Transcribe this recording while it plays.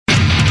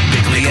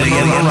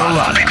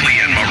Bickley&Marotta.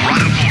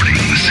 Bickley&Marotta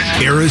Mornings.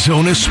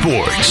 Arizona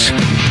Sports.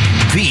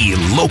 The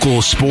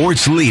local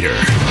sports leader.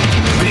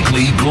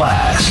 Bickley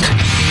Blast.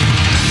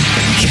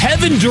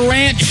 Kevin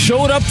Durant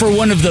showed up for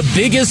one of the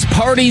biggest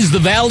parties the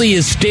Valley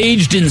has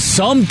staged in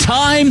some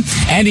time,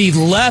 and he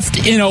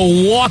left in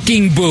a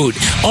walking boot.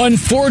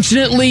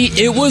 Unfortunately,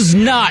 it was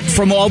not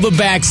from all the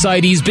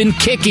backside he's been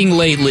kicking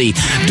lately.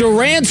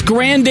 Durant's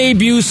grand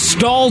debut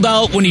stalled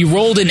out when he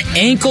rolled an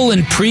ankle in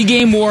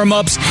pregame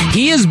warm-ups.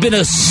 He has been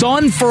a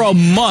Sun for a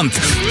month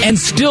and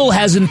still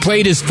hasn't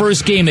played his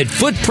first game at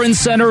Footprint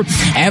Center,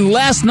 and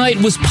last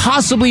night was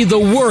possibly the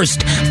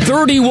worst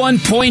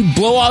 31-point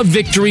blowout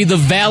victory the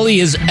Valley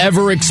has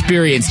ever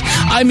experienced.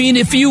 I mean,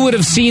 if you would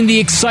have seen the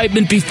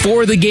excitement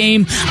before the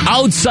game,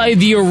 outside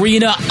the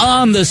arena,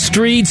 on the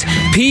streets,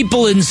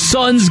 people in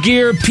Suns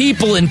gear,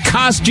 people in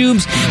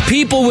costumes,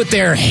 people with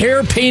their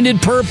hair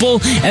painted purple,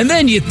 and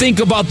then you think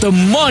about the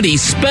money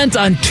spent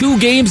on 2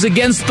 games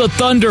against the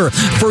Thunder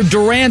for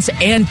Durant's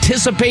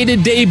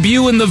anticipated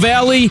debut in the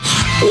Valley.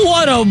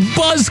 What a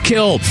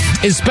buzzkill,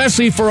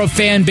 especially for a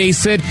fan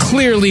base that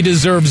clearly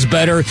deserves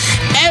better.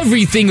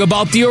 Everything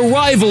about the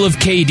arrival of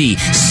KD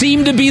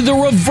seemed to be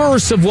the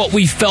reverse of what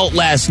we felt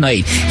last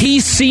night. He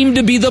seemed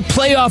to be the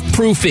playoff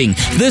proofing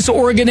this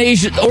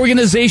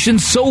organization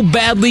so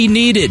badly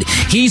needed.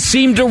 He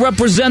seemed to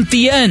represent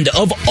the end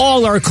of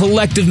all our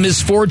collective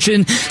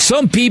misfortune.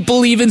 Some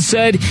people even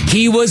said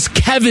he was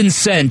Kevin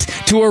sent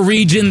to a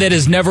region that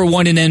has never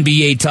won an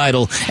NBA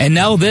title. And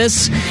now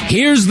this,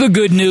 here's the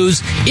good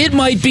news. It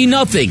might be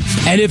nothing.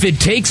 And if it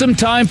takes some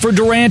time for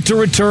Durant to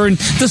return,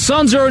 the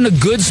Suns are in a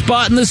good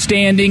spot in the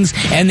standings,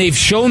 and they've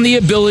shown the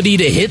ability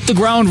to hit the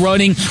ground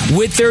running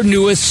with their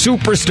newest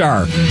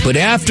superstar. But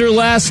after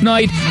last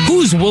night,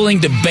 who's willing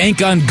to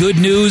bank on good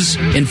news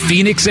in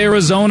Phoenix,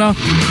 Arizona?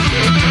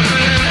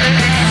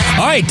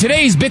 All right,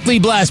 today's Bickley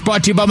Blast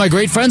brought to you by my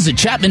great friends at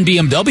Chapman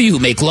BMW, who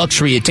make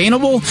luxury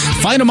attainable.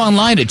 Find them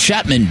online at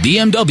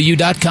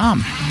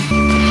chapmanbmw.com.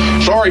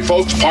 Sorry,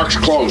 folks, park's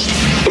closed.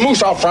 The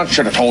moose out front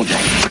should have told you.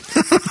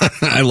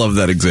 I love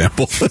that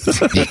example.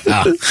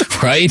 Yeah,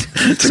 right?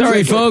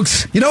 Sorry,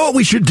 folks. You know what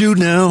we should do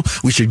now?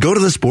 We should go to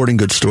the sporting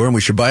goods store and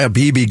we should buy a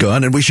BB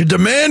gun and we should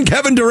demand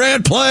Kevin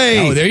Durant play.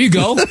 Oh, there you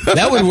go.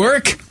 That would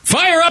work.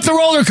 Fire up the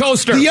roller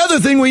coaster. The other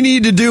thing we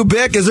need to do,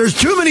 Bick, is there's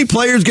too many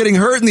players getting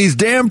hurt in these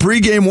damn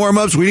pregame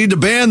warm-ups. We need to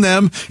ban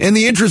them in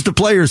the interest of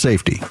player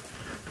safety.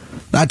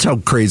 That's how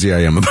crazy I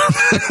am about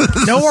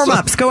that. No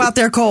warm-ups. Go out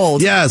there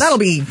cold. Yes. That'll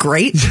be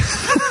great.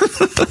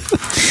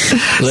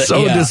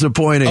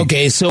 Disappointing.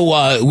 Okay, so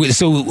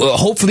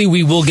hopefully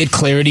we will get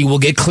clarity. We'll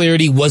get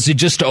clarity. Was it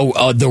just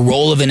the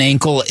roll of an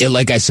ankle?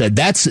 Like I said,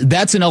 that's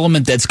an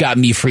element that's got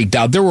me freaked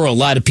out. There were a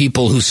lot of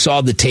people who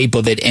saw the tape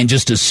of it and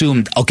just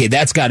assumed, okay,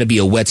 that's got to be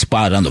a wet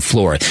spot on the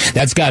floor.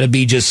 That's got to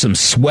be just some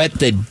sweat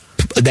that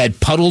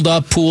pooled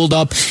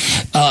up.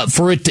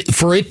 For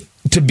it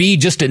to be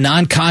just a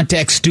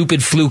non-contact,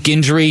 stupid fluke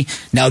injury,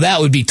 now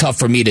that would be tough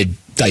for me to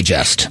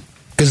digest.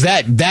 Because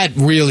that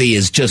really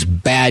is just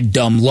bad,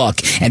 dumb luck.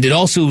 And it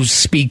also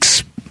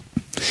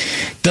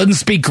doesn't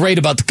speak great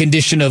about the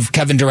condition of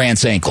Kevin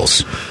Durant's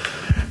ankles.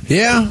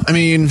 Yeah, I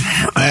mean,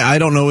 I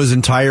don't know his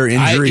entire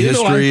injury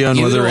history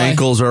on whether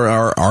ankles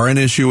are an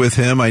issue with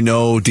him. I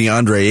know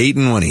DeAndre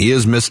Ayton, when he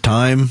has missed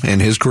time in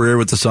his career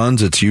with the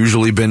Suns, it's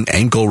usually been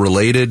ankle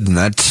related, and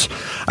I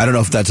don't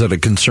know if that's at a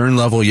concern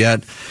level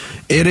yet.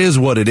 It is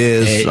what it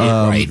is.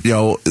 Right. You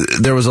know,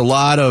 there was a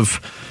lot of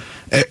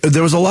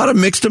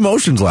mixed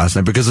emotions last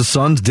night because the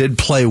Suns did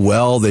play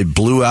well. They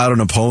blew out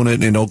an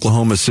opponent in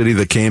Oklahoma City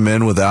that came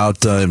in without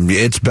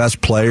its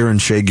best player in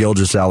Shai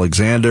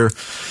Gilgeous-Alexander.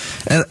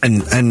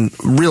 And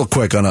real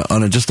quick on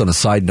a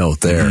side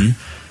note there,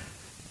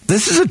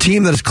 This is a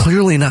team that is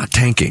clearly not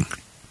tanking.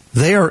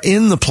 They are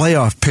in the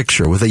playoff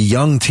picture with a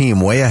young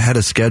team way ahead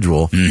of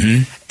schedule,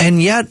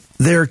 and yet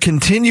they're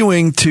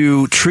continuing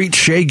to treat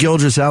Shai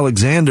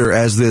Gilgeous-Alexander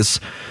as this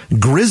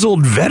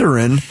grizzled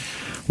veteran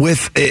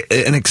with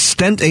an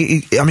extent.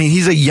 I mean,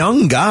 he's a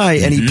young guy,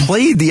 and he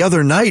played the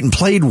other night and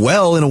played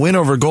well in a win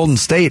over Golden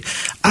State.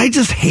 I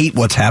just hate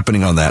what's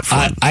happening on that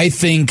front. I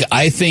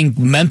think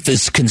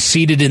Memphis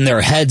conceded in their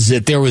heads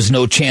that there was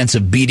no chance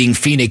of beating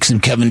Phoenix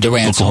in Kevin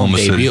Durant's home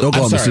debut.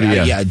 Oklahoma City,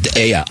 yeah.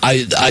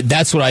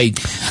 That's what I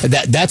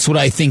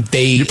think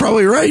they. You're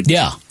probably right.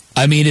 Yeah.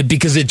 I mean,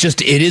 because it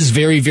is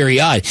very, very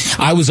odd.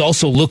 I was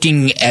also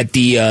looking at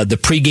the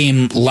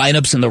pregame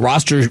lineups and the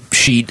roster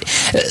sheet.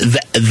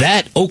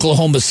 That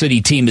Oklahoma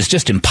City team is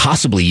just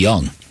impossibly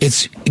young.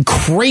 It's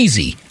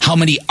crazy how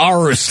many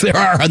R's there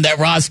are on that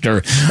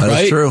roster.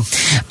 That's true.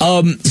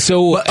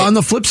 So on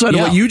the flip side of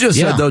what you just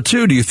said, though,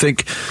 too, do you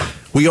think?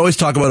 We always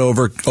talk about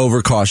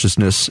over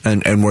cautiousness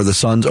and were the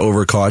Suns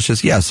over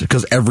cautious? Yes,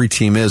 because every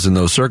team is in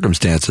those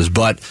circumstances,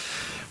 but.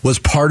 Was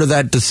part of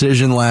that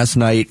decision last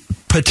night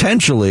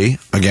potentially,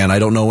 again, I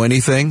don't know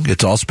anything,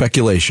 it's all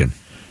speculation.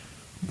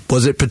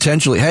 Was it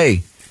potentially,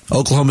 hey,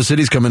 Oklahoma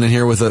City's coming in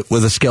here with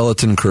a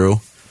skeleton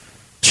crew.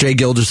 Shai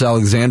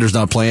Gilgeous-Alexander's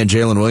not playing,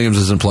 Jalen Williams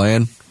isn't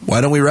playing.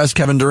 Why don't we rest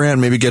Kevin Durant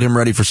and maybe get him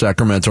ready for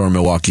Sacramento or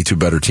Milwaukee, two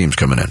better teams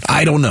coming in?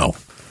 I don't know.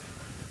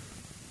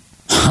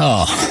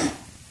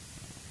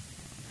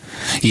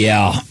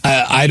 Yeah,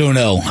 I don't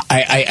know.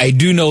 I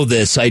do know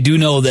this. I do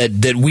know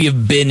that we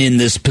have been in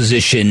this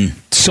position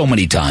so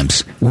many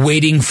times,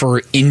 waiting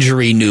for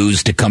injury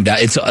news to come down.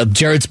 It's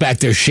Jared's back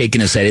there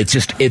shaking his head.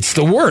 It's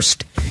the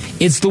worst.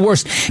 It's the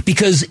worst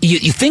because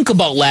you think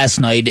about last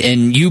night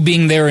and you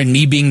being there and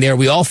me being there.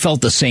 We all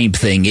felt the same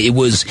thing. It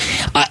was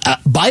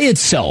by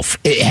itself.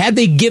 Had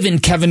they given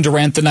Kevin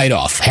Durant the night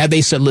off, had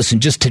they said, "Listen,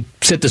 just to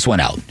sit this one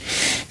out,"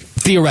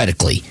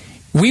 theoretically,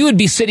 we would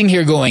be sitting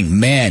here going,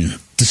 "Man,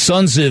 the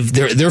Suns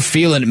they're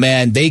feeling it,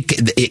 man. They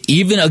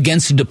even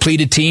against a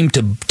depleted team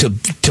to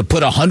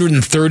put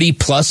 130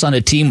 plus on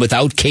a team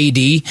without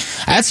KD.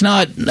 That's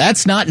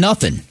not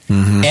nothing."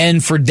 Mm-hmm.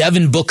 And for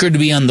Devin Booker to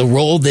be on the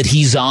roll that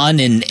he's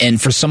on,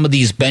 and for some of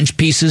these bench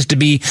pieces to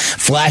be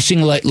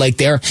flashing like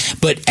there,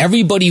 but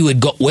everybody who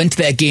went to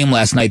that game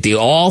last night, they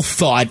all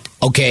thought,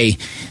 okay,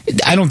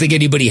 I don't think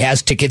anybody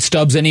has ticket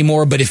stubs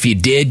anymore, but if you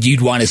did,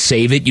 you'd want to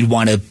save it, you'd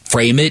want to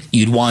frame it,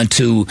 you'd want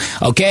to,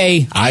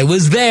 okay, I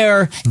was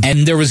there,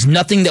 and there was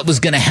nothing that was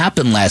going to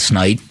happen last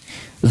night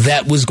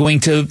that was going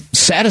to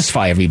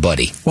satisfy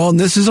everybody. Well, and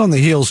this is on the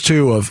heels,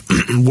 too, of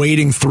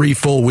waiting 3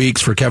 full weeks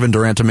for Kevin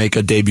Durant to make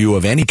a debut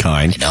of any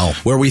kind. I know.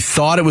 Where we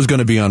thought it was going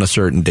to be on a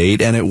certain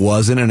date, and it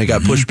wasn't, and it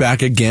got pushed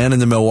back again in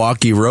the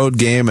Milwaukee road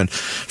game, and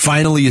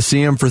finally you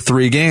see him for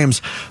 3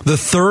 games, the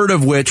third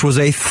of which was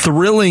a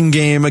thrilling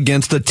game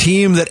against a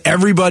team that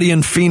everybody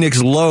in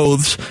Phoenix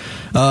loathes.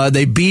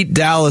 They beat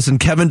Dallas, and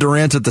Kevin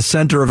Durant's at the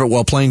center of it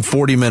while playing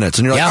 40 minutes.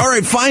 And you're like, all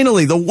right,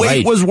 finally, the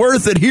wait was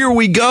worth it. Here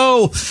we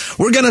go.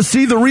 We're going to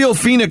see the real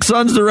Phoenix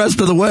Suns the rest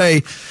of the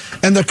way.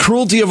 And the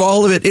cruelty of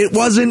all of it, it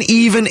wasn't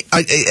even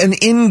an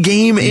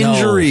in-game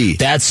injury.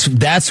 That's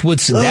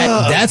what's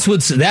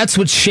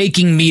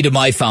shaking me to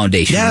my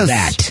foundation.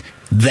 Yes.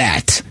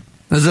 That.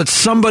 Is that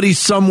somebody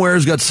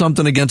somewhere's got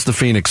something against the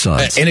Phoenix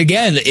Suns? And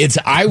again,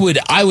 I would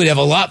have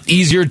a lot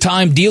easier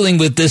time dealing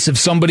with this if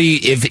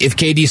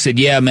KD said,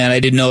 "Yeah, man, I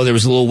didn't know there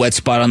was a little wet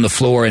spot on the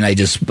floor, and I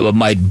just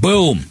might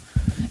boom."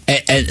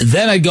 And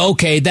then I'd go,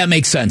 okay, that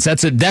makes sense.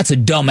 That's a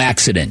dumb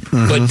accident.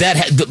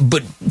 Mm-hmm.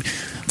 But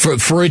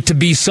for it to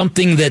be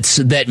something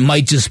that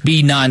might just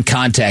be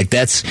non-contact,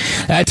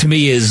 that to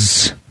me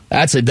is.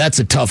 That's a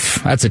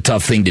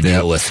tough thing to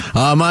deal with.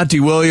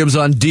 Monty Williams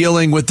on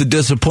dealing with the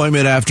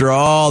disappointment after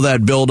all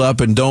that build-up,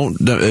 and don't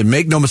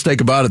make no mistake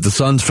about it, the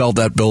Suns felt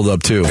that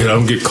build-up too. I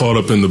don't get caught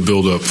up in the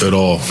build-up at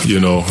all.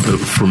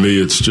 For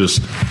me, it's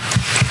just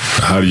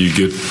how do you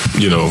get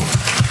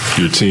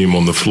your team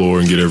on the floor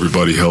and get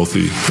everybody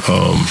healthy.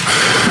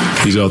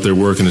 He's out there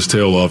working his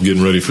tail off,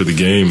 getting ready for the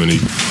game, and he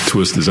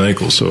twists his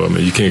ankle. So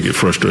you can't get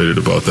frustrated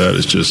about that.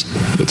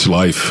 It's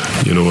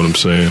life. You know what I'm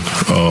saying?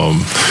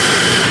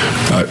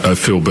 I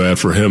feel bad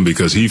for him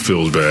because he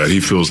feels bad. He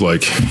feels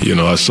like,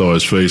 I saw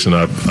his face, and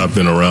I've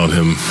been around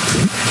him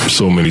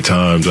so many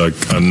times. I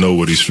know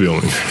what he's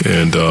feeling,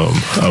 and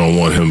I don't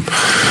want him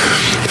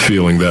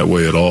feeling that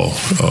way at all.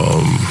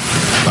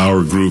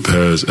 Our group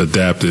has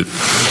adapted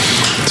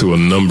to a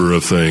number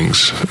of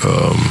things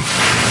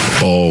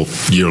all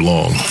year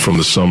long, from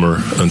the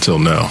summer until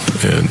now,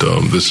 and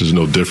this is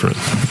no different.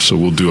 So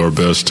we'll do our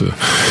best to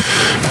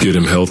get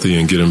him healthy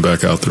and get him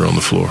back out there on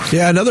the floor.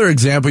 Yeah, another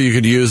example you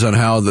could use on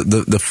how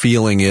the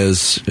feeling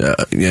is,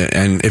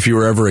 and if you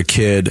were ever a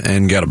kid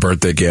and got a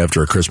birthday gift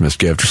or a Christmas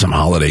gift or some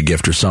holiday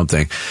gift or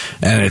something,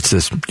 and it's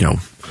this,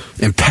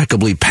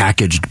 impeccably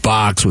packaged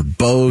box with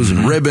bows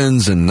and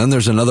ribbons, and then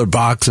there's another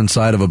box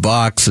inside of a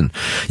box, and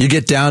you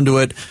get down to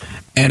it,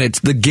 and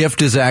the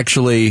gift is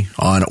actually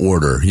on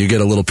order. You get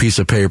a little piece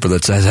of paper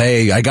that says,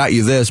 "Hey, I got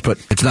you this, but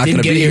it's not going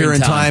to be here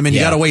in time, and you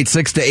got to wait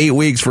 6 to 8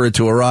 weeks for it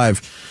to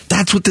arrive."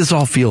 That's what this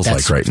all feels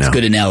like right now. It's a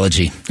good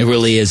analogy. It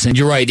really is. And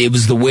you're right. It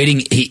was the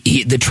waiting.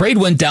 The trade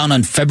went down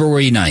on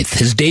February 9th.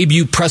 His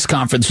debut press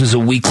conference was a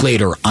week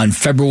later on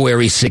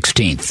February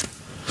 16th.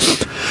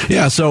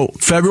 Yeah, so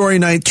February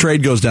 9th,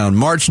 trade goes down.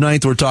 March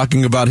 9th, we're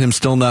talking about him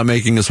still not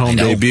making his home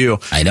debut.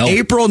 I know.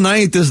 April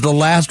 9th is the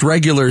last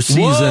regular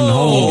season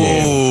home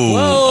game.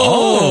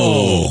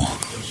 Whoa.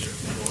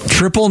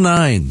 Triple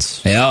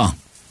nines. Yeah.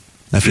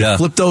 If you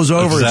flip those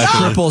over, it's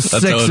triple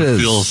sixes. That's how it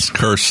feels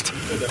cursed.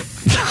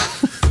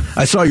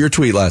 I saw your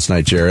tweet last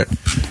night, Jarrett.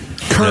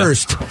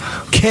 Cursed.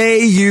 Yeah.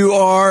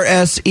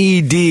 K-U-R-S-E-D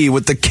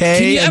with the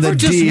K and the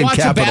D in capitals. Can you ever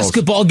just watch a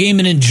basketball game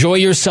and enjoy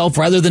yourself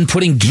rather than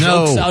putting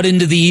jokes out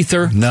into the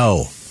ether?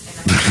 No.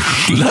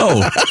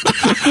 No.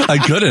 I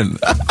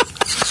couldn't.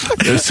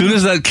 As soon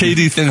as that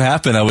KD thing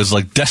happened, I was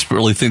like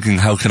desperately thinking,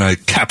 how can I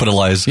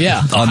capitalize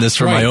on this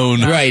for my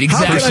own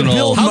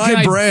personal... How can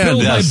I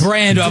build my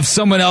brand off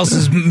someone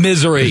else's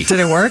misery? Did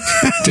it work?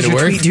 Did it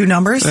work? 2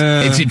 numbers?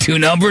 It's 2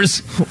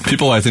 numbers?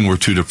 People, I think, were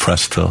too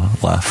depressed to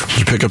laugh. Did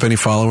you pick up any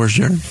followers,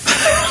 Jared?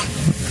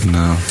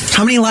 No.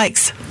 How many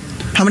likes?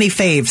 How many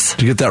faves?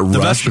 To get that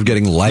rush of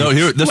getting liked. No,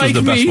 this was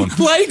the best one.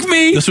 Like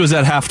me. This was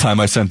at halftime.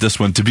 I sent this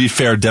one. To be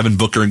fair, Devin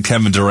Booker and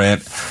Kevin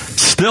Durant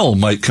still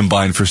might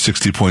combine for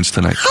 60 points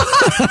tonight.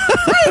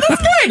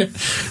 That's good.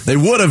 They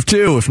would have,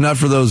 too, if not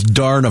for those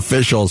darn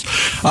officials.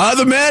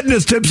 The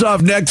Madness tips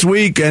off next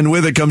week, and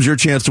with it comes your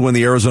chance to win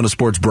the Arizona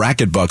Sports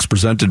Bracket Bucks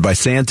presented by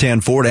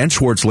Santan Ford and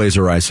Schwartz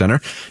Laser Eye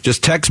Center.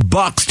 Just text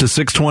BUCKS to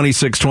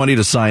 620-620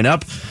 to sign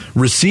up.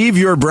 Receive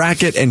your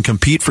bracket and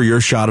compete for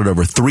your shot at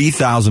over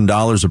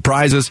 $3,000 of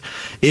prizes.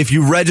 If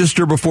you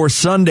register before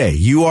Sunday,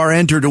 you are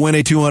entered to win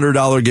a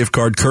 $200 gift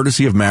card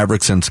courtesy of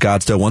Mavericks and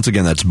Scottsdale. Once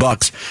again, that's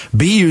BUCKS,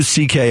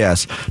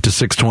 BUCKS to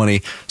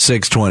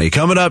 620-620.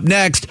 Coming up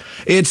next,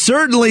 it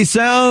certainly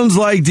sounds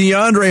like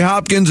DeAndre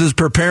Hopkins is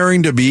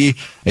preparing to be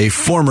a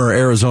former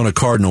Arizona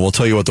Cardinal. We'll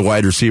tell you what the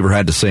wide receiver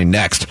had to say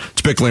next.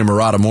 It's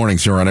Bickley&Marotta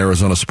Mornings here on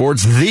Arizona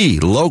Sports, the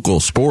local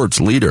sports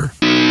leader.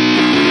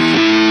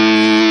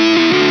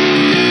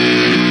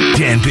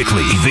 Dan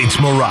Bickley, Vince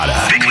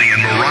Marotta.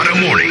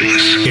 Bickley&Marotta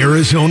Mornings.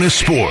 Arizona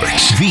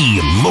Sports, the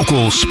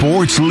local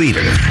sports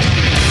leader.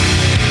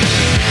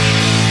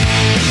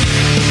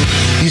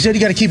 You said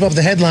you got to keep up with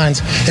the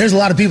headlines. There's a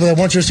lot of people that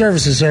want your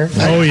services, sir.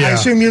 I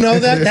assume you know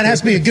that. That has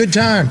to be a good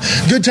time.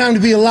 Good time to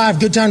be alive.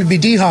 Good time to be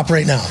D-Hop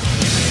right now.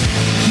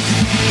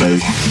 Hey,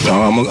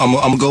 I'm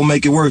going to go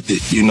make it worth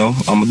it, you know.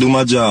 I'm going to do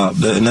my job,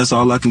 and that's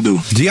all I can do.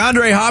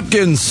 DeAndre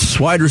Hopkins,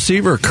 wide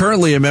receiver,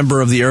 currently a member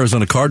of the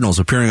Arizona Cardinals,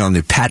 appearing on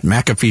the Pat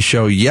McAfee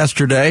show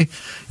yesterday.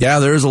 Yeah,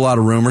 there's a lot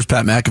of rumors.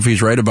 Pat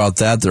McAfee's right about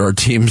that. There are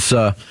teams,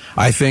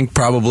 I think,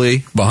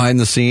 probably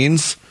behind the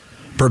scenes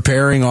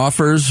preparing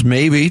offers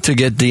maybe to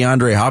get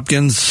DeAndre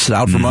Hopkins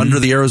out from under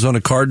the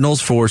Arizona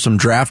Cardinals for some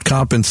draft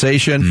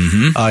compensation.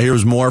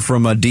 Here's more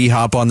from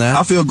D-Hop on that.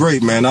 I feel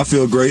great, man. I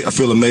feel great. I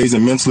feel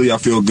amazing. Mentally, I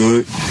feel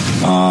good.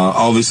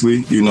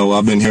 Obviously, you know,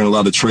 I've been hearing a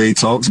lot of trade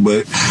talks,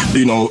 but,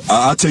 you know,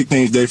 I take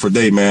things day for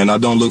day, man. I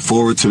don't look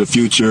forward to the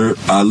future.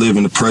 I live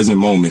in the present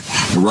moment.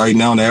 Right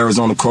now, the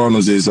Arizona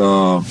Cardinals is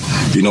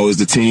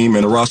the team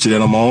and the roster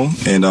that I'm on,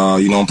 and,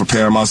 I'm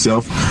preparing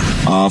myself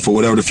for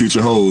whatever the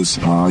future holds.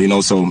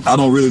 So I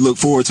don't really look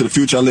forward to the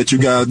future. I'll let you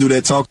guys do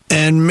that talk.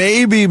 And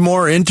maybe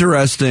more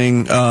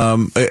interesting,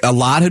 a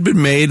lot had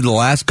been made in the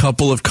last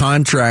couple of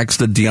contracts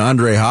that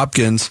DeAndre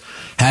Hopkins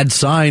had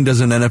signed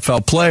as an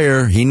NFL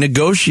player. He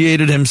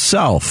negotiated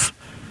himself.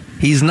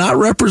 He's not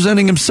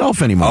representing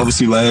himself anymore.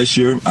 Obviously, last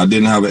year, I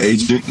didn't have an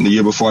agent. The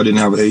year before, I didn't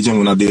have an agent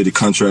when I did the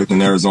contract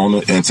in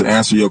Arizona. And to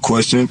answer your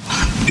question,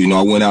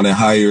 I went out and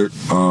hired,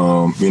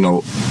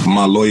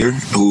 my lawyer,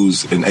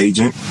 who's an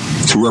agent,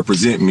 to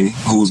represent me,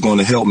 who's going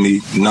to help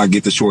me not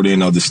get the short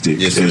end of the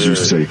stick, as you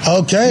say.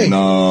 Okay.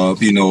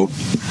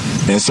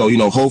 And so,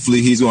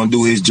 hopefully he's going to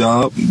do his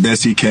job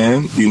best he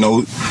can,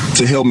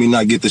 to help me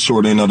not get the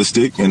short end of the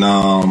stick. And,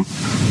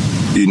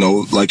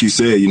 like you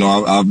said,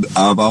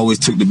 I've always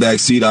took the back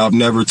seat. I've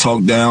never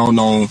talked down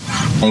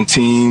on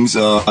teams.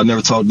 I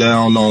never talked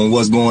down on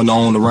what's going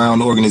on around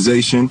the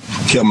organization.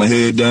 Kept my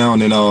head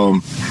down, and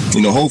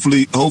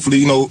hopefully,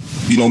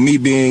 me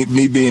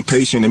being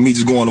patient and me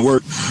just going to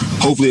work.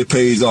 Hopefully, it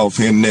pays off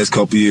in the next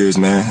couple of years,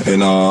 man.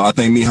 And I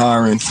think me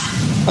hiring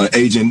an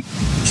agent,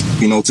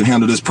 to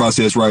handle this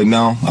process right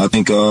now, I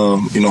think,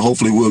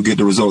 hopefully we'll get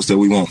the results that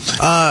we want.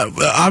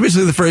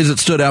 Obviously, the phrase that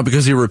stood out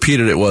because he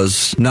repeated it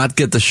was not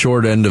get the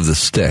short end of the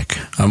stick.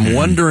 I'm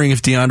wondering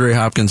if DeAndre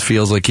Hopkins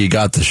feels like he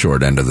got the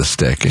short end of the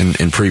stick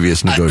in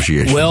previous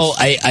negotiations.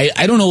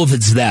 I don't know if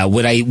it's that.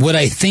 What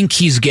I think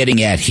he's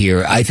getting at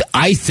here,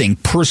 I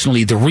think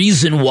personally the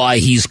reason why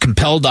he's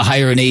compelled to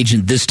hire an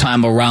agent this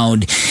time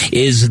around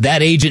is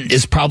that agent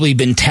has probably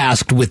been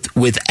tasked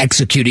with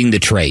executing the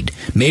trade.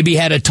 Maybe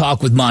had a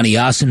talk with Monty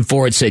Austin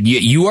for it, said,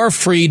 you are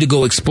free to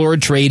go explore a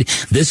trade.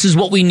 This is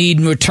what we need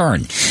in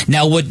return.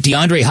 Now, what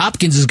DeAndre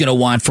Hopkins is going to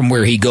want from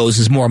where he goes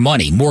is more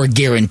money, more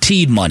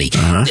guaranteed money.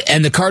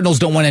 And the Cardinals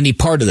don't want any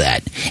part of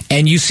that.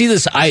 And you see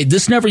this,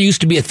 this never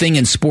used to be a thing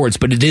in sports,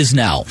 but it is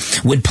now.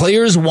 When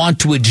players want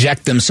to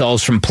eject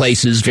themselves from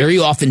places, very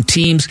often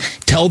teams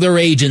tell their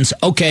agents,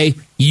 okay,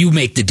 you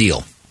make the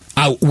deal.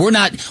 We're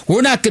not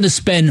going to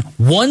spend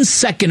 1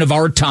 second of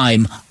our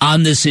time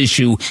on this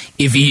issue.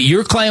 If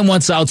your client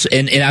wants out,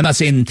 and I'm not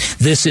saying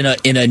this in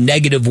a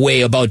negative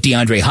way about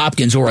DeAndre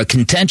Hopkins or a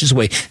contentious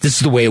way. This is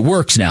the way it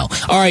works now.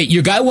 All right,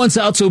 your guy wants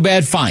out so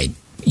bad, fine.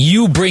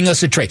 You bring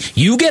us a trade.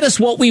 You get us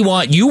what we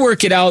want. You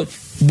work it out.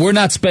 We're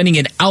not spending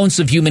an ounce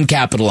of human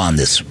capital on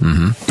this.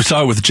 We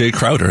saw it with Jay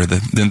Crowder.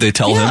 Didn't they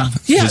tell him?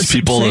 Yeah, his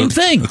people same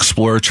thing.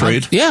 Explore a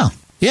trade? Yeah.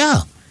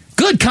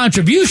 Good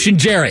contribution,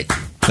 Jarrett.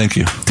 Thank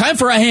you. Time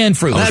for a hand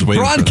fruit. That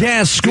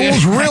broadcast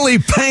school's really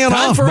paying off,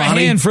 Time for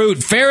Bonnie. a hand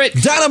fruit. Ferret.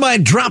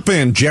 Dynamite drop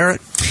in,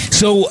 Jarrett.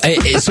 But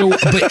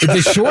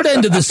the short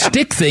end of the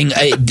stick thing,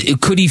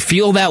 could he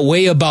feel that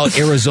way about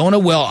Arizona?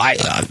 Well,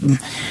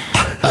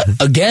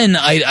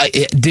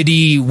 did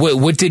he?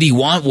 What did he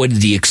want? What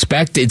did he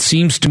expect? It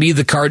seems to me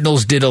the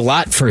Cardinals did a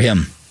lot for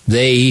him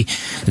They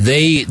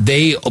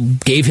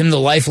gave him the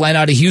lifeline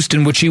out of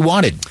Houston, which he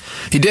wanted.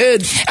 He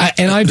did.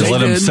 And I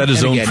let him set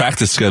his own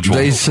practice schedule.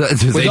 They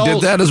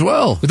did that as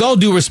well. With all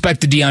due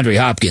respect to DeAndre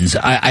Hopkins,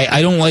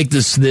 I don't like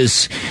this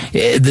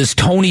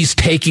Tony's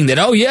taking that,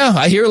 oh, yeah,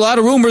 I hear a lot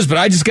of rumors, but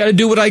I just got to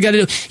do what I got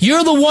to do.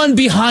 You're the one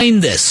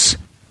behind this.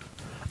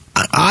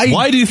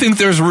 Why do you think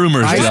there's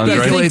rumors? I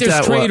think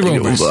there's trade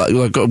rumors.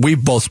 Look, we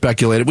both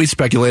speculated. We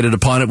speculated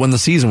upon it when the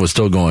season was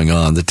still going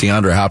on that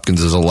DeAndre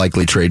Hopkins is a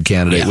likely trade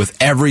candidate with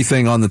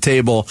everything on the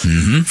table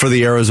for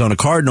the Arizona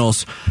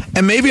Cardinals.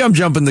 And maybe I'm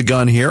jumping the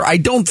gun here. I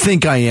don't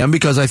think I am,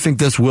 because I think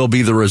this will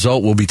be the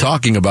result we'll be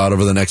talking about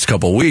over the next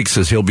couple of weeks,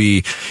 as he'll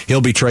be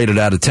traded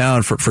out of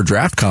town for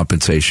draft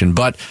compensation.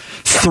 But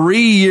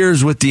 3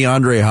 years with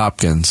DeAndre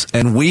Hopkins,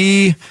 and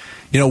we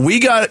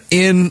got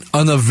in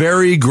on the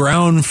very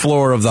ground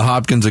floor of the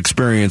Hopkins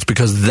experience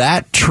because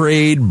that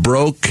trade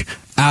broke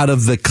out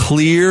of the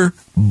clear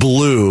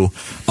blue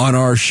on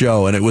our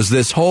show. And it was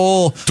this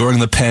whole... During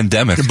the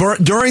pandemic.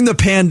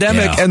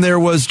 And there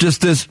was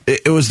just this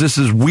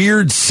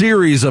weird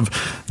series of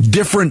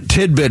different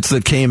tidbits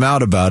that came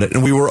out about it.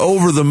 And we were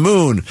over the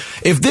moon.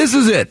 If this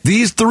is it,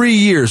 these 3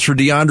 years for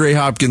DeAndre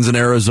Hopkins in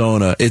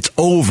Arizona, it's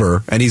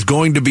over and he's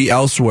going to be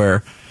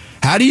elsewhere.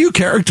 How do you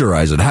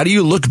characterize it? How do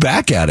you look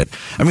back at it?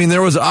 I mean,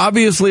 there was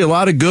obviously a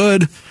lot of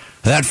good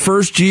that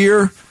first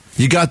year.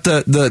 You got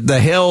the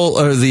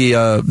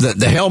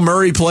Hail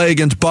Murray play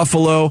against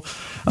Buffalo.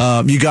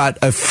 You got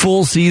a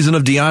full season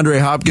of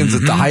DeAndre Hopkins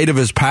at the height of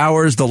his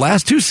powers. The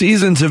last 2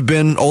 seasons have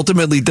been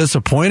ultimately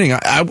disappointing.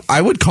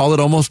 I would call it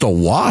almost a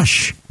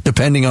wash,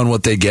 depending on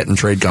what they get in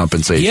trade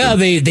compensation. Yeah,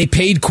 they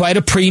paid quite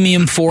a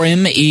premium for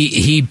him.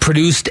 He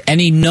produced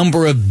any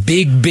number of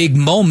big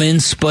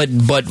moments, but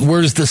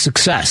where's the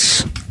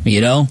success?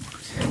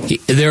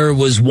 There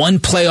was one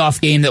playoff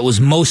game that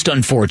was most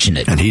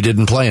unfortunate. And he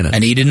didn't play in it.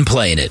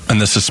 And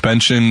the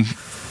suspension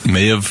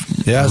may have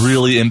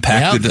really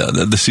impacted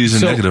the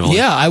season negatively.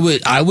 Yeah,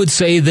 I would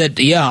say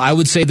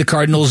the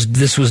Cardinals,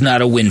 this was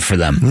not a win for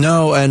them.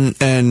 No,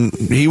 and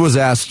he was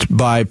asked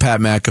by Pat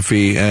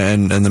McAfee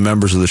and the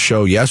members of the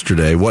show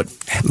yesterday what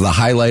the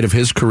highlight of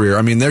his career.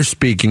 I mean, they're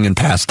speaking in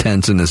past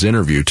tense in this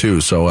interview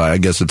too, so I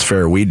guess it's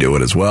fair we do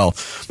it as well.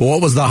 But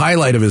what was the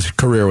highlight of his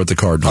career with the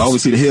Cardinals?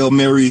 Obviously the Hail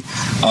Mary,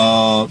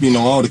 all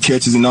the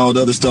catches and all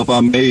the other stuff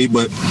I made,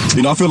 but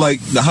I feel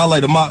like the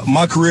highlight of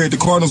my career at the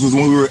Cardinals was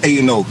when we were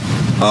 8-0.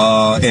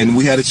 And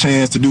we had a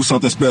chance to do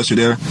something special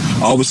there.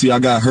 Obviously, I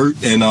got hurt,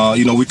 and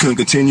we couldn't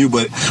continue.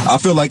 But I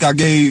feel like I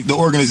gave the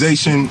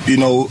organization,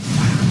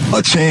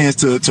 a chance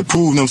to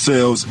prove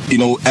themselves,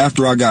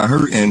 after I got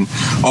hurt. And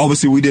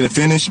obviously, we didn't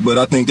finish. But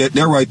I think that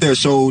right there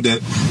showed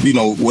that,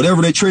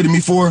 whatever they traded me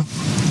for,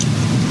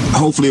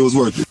 hopefully it was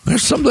worth it.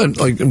 There's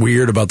something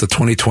weird about the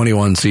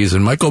 2021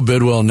 season. Michael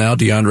Bidwell, now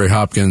DeAndre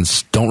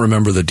Hopkins, don't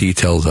remember the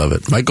details of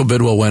it. Michael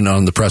Bidwell went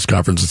on the press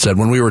conference and said,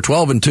 when we were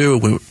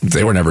 12-2,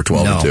 they were never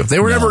 12-2. They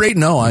were never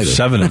 8-0 either.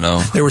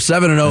 7-0. They were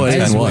 7-0.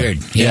 That is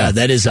weird. Yeah,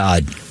 that is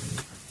odd.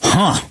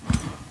 Huh.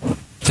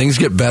 Things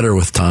get better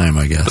with time,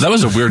 I guess. But that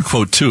was a weird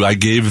quote, too. I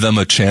gave them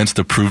a chance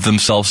to prove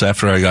themselves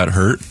after I got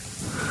hurt.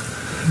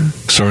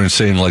 Sort of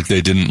saying like they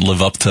didn't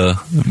live up to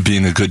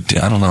being a good.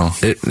 I don't know.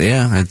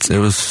 It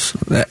was,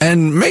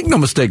 and make no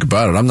mistake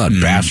about it. I'm not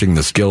bashing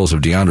the skills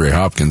of DeAndre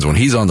Hopkins. When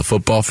he's on the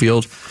football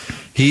field,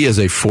 he is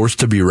a force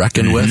to be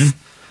reckoned with.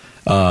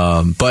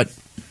 But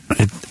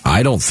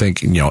I don't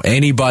think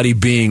anybody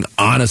being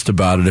honest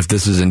about it, if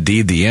this is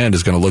indeed the end,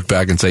 is going to look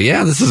back and say,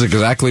 "Yeah, this is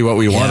exactly what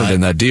we wanted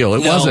in that deal."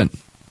 It wasn't.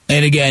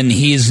 And again,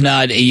 he's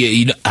not.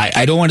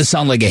 I don't want to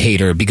sound like a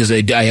hater because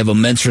I have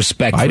immense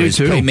respect for his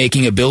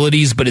playmaking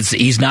abilities, but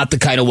he's not the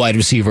kind of wide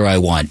receiver I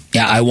want.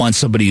 Yeah, I want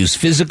somebody who's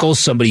physical,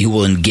 somebody who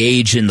will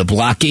engage in the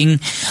blocking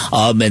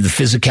and the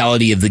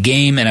physicality of the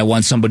game, and I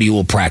want somebody who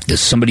will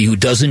practice. Somebody who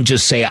doesn't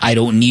just say, "I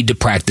don't need to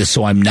practice,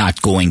 so I'm not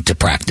going to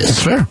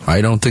practice." That's fair. I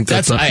don't think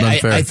that's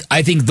unfair.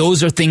 I think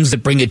those are things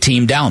that bring a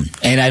team down,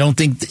 and I don't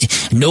think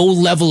no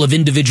level of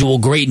individual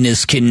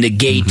greatness can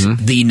negate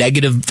the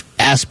negative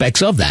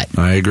aspects of that.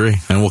 I agree.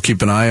 And we'll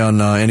keep an eye on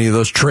any of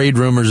those trade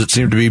rumors that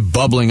seem to be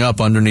bubbling up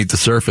underneath the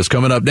surface.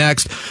 Coming up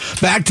next,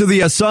 back to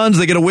the Suns.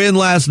 They get a win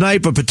last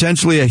night, but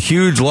potentially a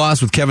huge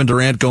loss with Kevin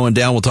Durant going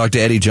down. We'll talk to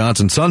Eddie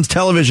Johnson, Suns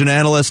television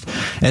analyst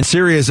and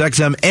Sirius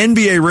XM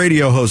NBA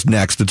radio host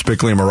next. It's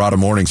Bickley and Marotta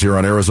Mornings here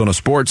on Arizona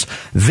Sports,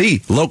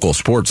 the local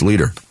sports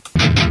leader.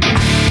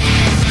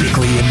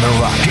 Bickley and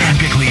Marotta. Dan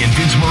Bickley and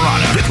Vince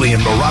Marotta. Bickley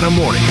and Marotta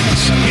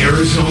Mornings.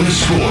 Arizona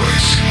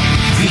Sports,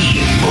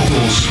 the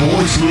local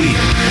sports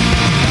leader.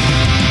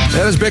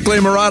 That is Bickley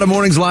and Marotta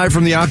Mornings live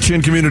from the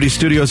Auction Community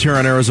Studios here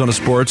on Arizona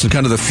Sports. And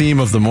kind of the theme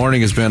of the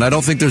morning has been, I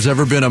don't think there's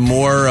ever been a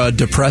more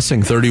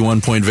depressing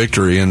 31-point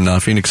victory in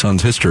Phoenix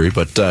Suns history.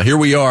 But here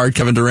we are.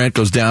 Kevin Durant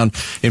goes down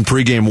in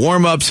pregame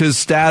warm-ups. His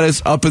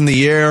status up in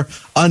the air,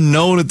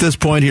 unknown at this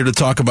point. Here to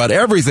talk about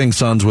everything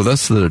Suns with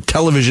us, the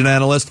television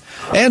analyst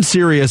and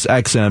Sirius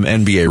XM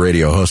NBA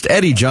radio host,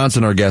 Eddie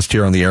Johnson, our guest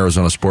here on the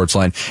Arizona Sports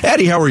Line.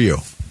 Eddie, how are you?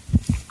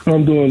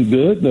 I'm doing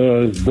good,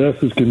 as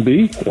best as can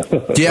be.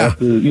 Yeah.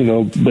 After,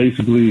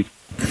 basically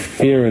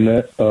hearing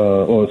that,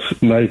 or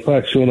matter of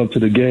fact, showing up to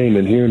the game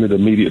and hearing it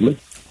immediately.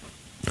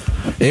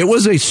 It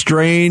was a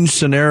strange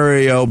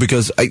scenario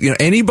because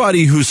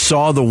anybody who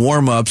saw the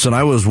warm-ups, and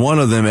I was one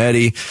of them,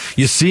 Eddie,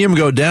 you see him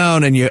go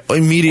down and you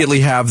immediately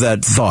have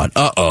that thought,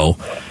 uh-oh.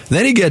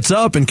 Then he gets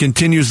up and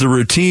continues the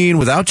routine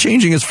without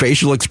changing his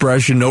facial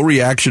expression, no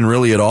reaction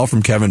really at all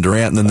from Kevin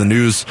Durant, and then the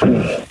news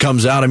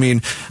comes out. I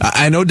mean,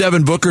 I know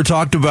Devin Booker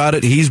talked about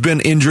it. He's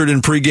been injured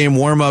in pregame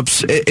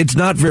warm-ups. It's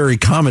not very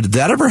common. Did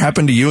that ever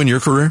happen to you in your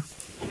career?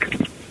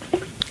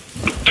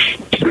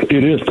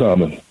 It is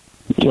common.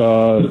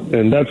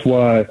 And that's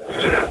why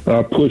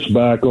I push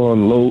back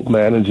on load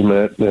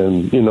management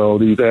and,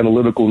 these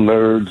analytical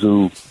nerds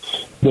who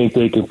think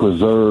they can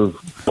preserve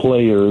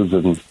players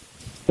and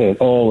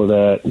all of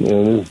that.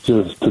 And it's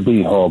just to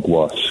be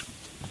hogwash.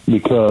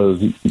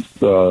 Because,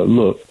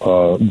 look,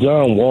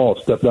 John Wall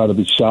stepped out of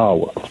his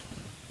shower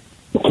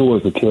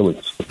towards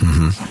Achilles.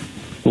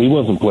 Mm-hmm. He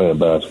wasn't playing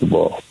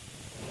basketball.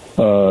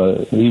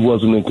 He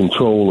wasn't in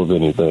control of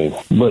anything,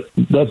 but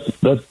that's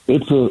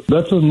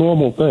a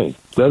normal thing.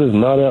 That is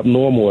not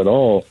abnormal at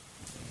all.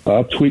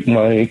 I've tweaked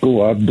my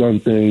ankle. I've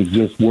done things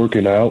just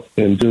working out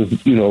and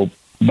just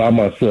by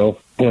myself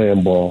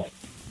playing ball.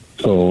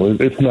 So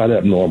it's not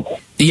abnormal.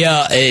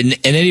 Yeah, and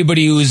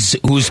anybody who's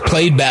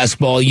played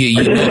basketball,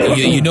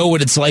 you know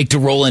what it's like to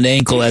roll an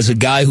ankle. As a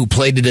guy who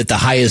played it at the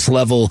highest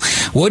level,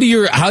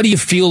 how do you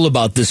feel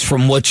about this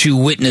from what you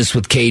witnessed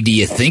with KD?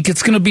 You think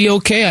it's going to be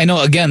okay? I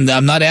know, again,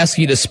 I'm not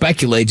asking you to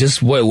speculate.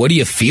 Just what are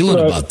you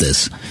feeling about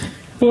this?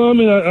 Well, I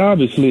mean,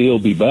 obviously he'll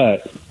be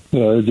back.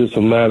 It's just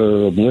a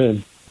matter of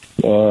when.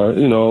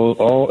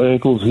 All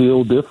ankles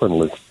heal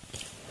differently.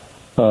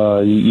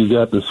 You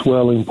got the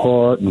swelling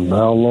part and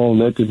how long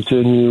that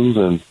continues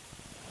and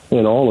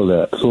all of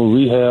that. So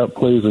rehab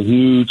plays a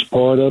huge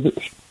part of it.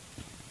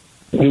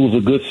 It was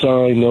a good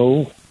sign,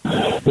 though,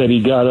 that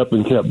he got up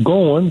and kept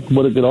going,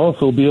 but it could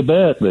also be a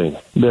bad thing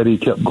that he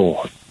kept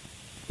going.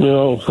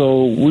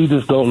 So we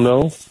just don't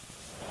know.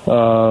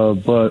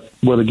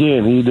 But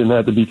again, he didn't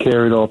have to be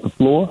carried off the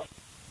floor.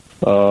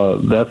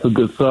 That's a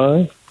good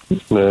sign.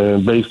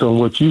 And based on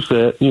what you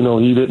said, he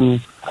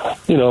didn't,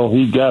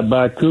 he got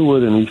back to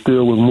it and he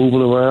still was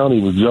moving around. He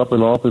was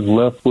jumping off his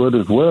left foot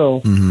as well.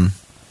 Mm-hmm.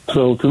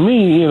 So to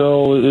me,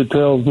 it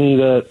tells me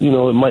that,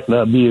 it might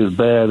not be as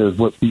bad as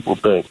what people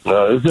think.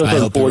 It's just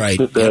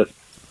unfortunate that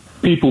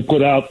people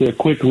put out there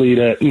quickly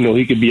that,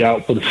 he could be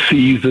out for the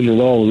season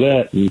and all of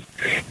that. And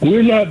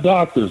we're not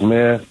doctors,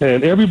 man.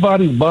 And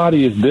everybody's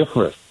body is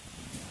different.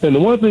 And the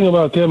one thing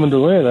about Kevin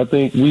Durant I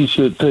think we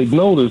should take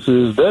notice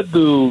is that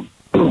dude,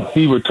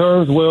 he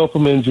returns well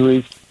from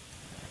injuries,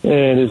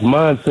 and his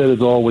mindset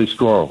is always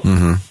strong.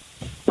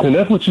 Mm-hmm. And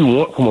that's what you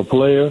want from a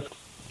player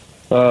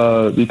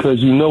because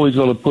he's going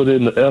to put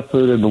in the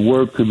effort and the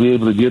work to be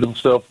able to get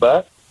himself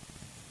back.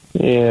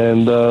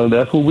 And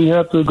that's what we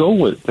have to go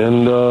with.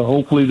 And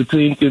hopefully the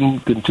team can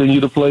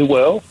continue to play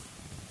well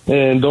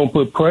and don't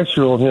put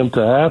pressure on him to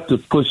have to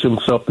push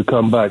himself to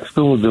come back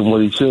sooner than what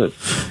he should.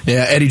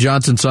 Yeah, Eddie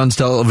Johnson, Suns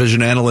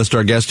television analyst,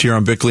 our guest here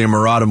on Bickley and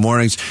Marotta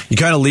Mornings. You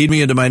kind of lead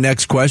me into my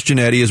next question,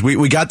 Eddie, is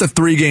we got the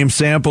 3-game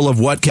sample of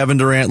what Kevin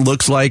Durant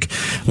looks like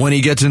when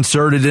he gets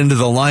inserted into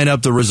the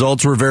lineup. The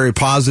results were very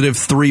positive,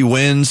 3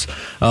 wins.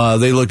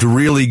 They looked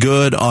really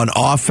good on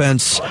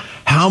offense.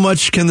 How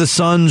much can the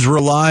Suns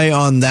rely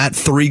on that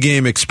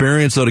 3-game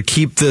experience, though, to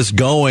keep this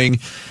going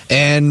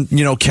and,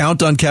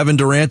 count on Kevin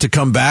Durant to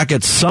come back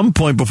at some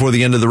point before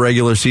the end of the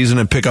regular season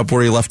and pick up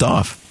where he left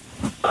off?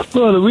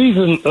 Well, the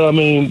reason,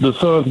 the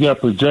Suns got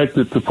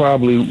projected to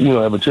probably,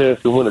 have a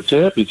chance to win a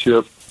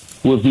championship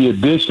was the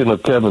addition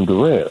of Kevin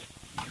Durant.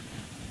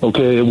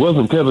 Okay, it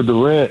wasn't Kevin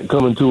Durant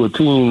coming to a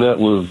team that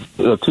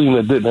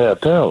didn't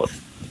have talent.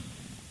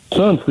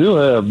 Suns still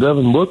have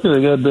Devin Booker,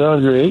 they got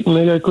DeAndre Ayton,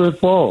 they got Chris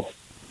Paul.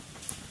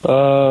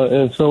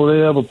 And so they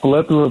have a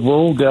plethora of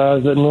role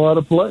guys that know how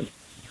to play.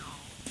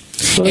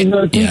 So you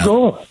got to keep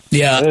going.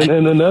 Yeah,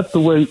 and then that's the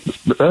way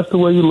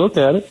you look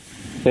at it.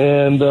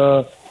 And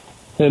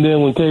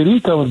then when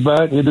KD comes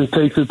back, it just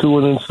takes it to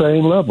an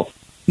insane level.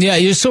 Yeah,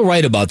 you're so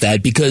right about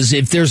that, because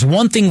if there's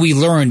one thing we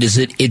learned is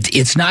that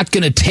it's not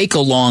going to take a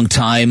long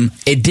time.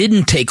 It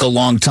didn't take a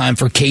long time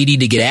for KD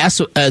to get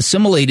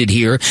assimilated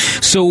here.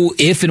 So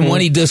if and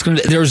when he does,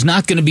 there's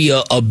not going to be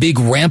a big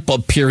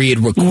ramp-up period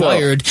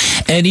required. No.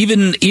 And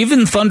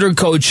even Thunder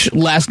coach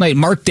last night,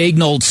 Mark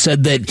Daigneault,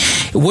 said that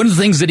one of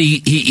the things that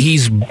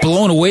he's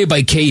blown away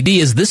by KD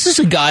is this is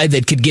a guy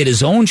that could get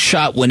his own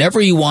shot whenever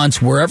he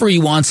wants, wherever he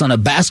wants on a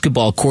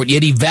basketball court,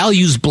 yet he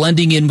values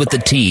blending in with the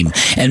team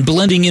and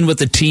blending in with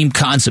the team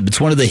concept.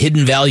 It's one of the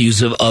hidden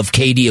values of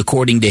KD,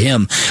 according to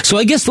him. So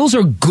I guess those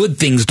are good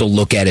things to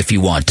look at if you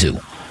want to.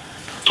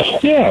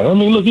 Yeah, I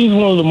mean, look, he's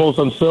one of the most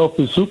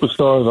unselfish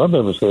superstars I've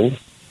ever seen.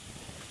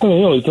 I mean,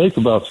 he only takes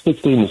about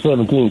 16 to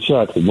 17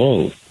 shots a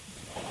game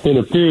in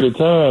a period of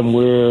time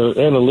where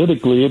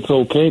analytically it's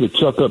okay to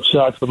chuck up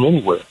shots from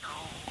anywhere.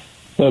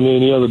 I mean,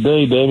 the other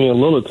day, Damian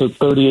Lillard took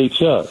 38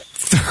 shots.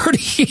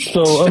 38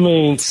 So, I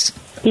mean,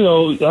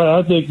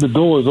 I think the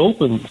door is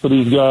open for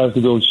these guys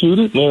to go shoot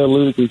it,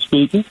 analytically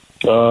speaking.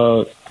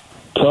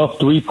 tough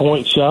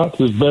three-point shots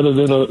is better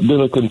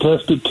than a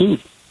contested two.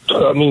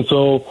 I mean,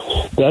 so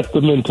that's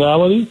the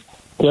mentality.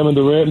 Kevin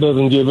Durant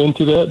doesn't give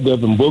into that.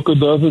 Devin Booker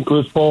doesn't.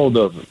 Chris Paul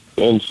doesn't.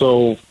 And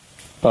so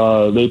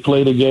they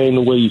play the game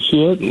the way you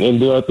should,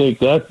 and I think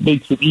that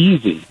makes it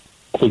easy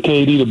for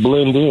KD to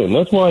blend in.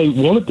 That's why he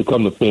wanted to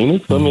come to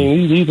Phoenix. I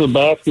mean, he's a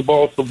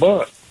basketball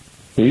savant.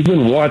 He's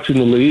been watching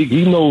the league.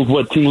 He knows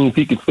what teams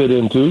he could fit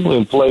into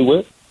and play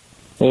with.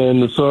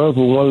 And the Suns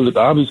were one of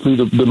obviously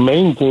the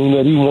main team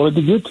that he wanted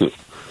to get to.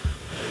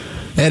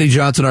 Eddie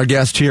Johnson, our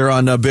guest here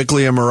on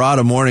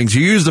Bickley&Marotta Mornings.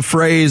 You used the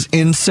phrase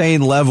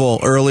insane level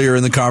earlier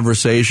in the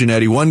conversation,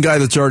 Eddie. One guy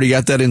that's already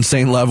at that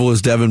insane level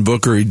is Devin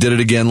Booker. He did it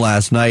again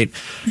last night.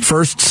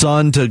 First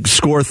Sun to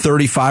score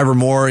 35 or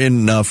more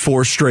in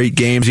 4 straight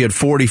games. He had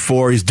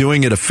 44. He's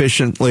doing it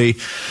efficiently.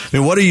 I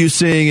mean, what are you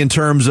seeing in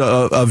terms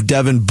of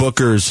Devin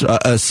Booker's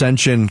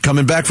ascension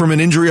coming back from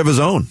an injury of his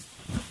own?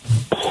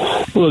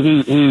 Look,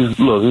 he's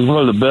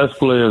one of the best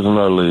players in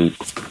our league.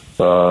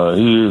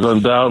 He is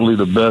undoubtedly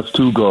the best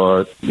two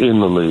guard in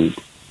the league,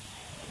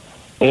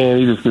 and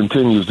he just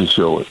continues to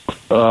show it.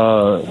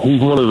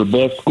 He's one of the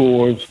best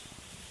scorers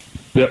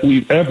that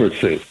we've ever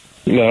seen.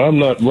 Now, I'm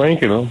not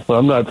ranking him.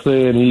 I'm not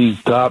saying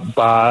he's top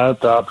 5,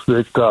 top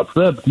 6, top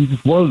 7. He's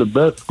just one of the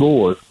best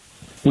scorers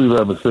we've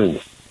ever seen,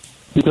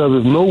 because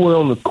there's nowhere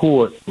on the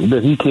court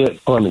that he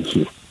can't punish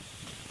you,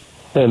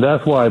 and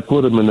that's why I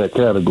put him in that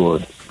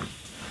category.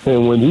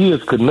 And when he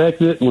is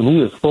connected, when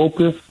he is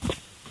focused,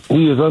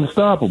 he is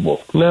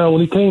unstoppable. Now,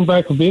 when he came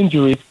back from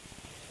injury,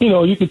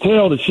 you could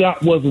tell the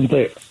shot wasn't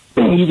there.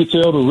 You could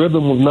tell the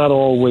rhythm was not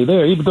all the way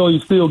there, even though he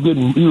was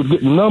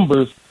getting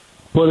numbers,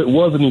 but it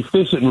wasn't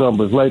efficient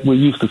numbers like we're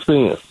used to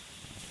seeing.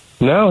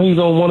 Now he's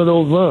on one of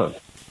those runs.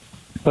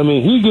 I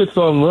mean, he gets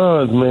on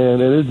runs,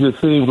 man, and it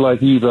just seems like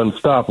he's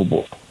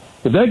unstoppable.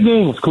 If that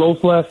game was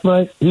close last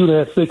night, he would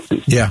have had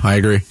 60. Yeah, I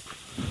agree.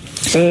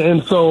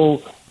 And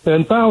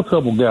foul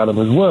trouble got him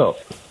as well.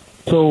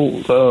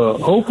 So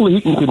hopefully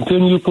he can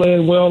continue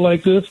playing well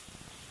like this,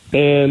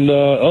 and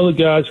other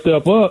guys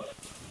step up,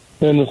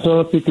 and the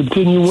Suns can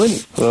continue winning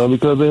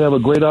because they have a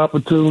great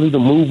opportunity to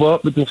move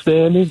up in the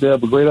standings. They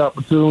have a great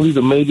opportunity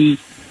to maybe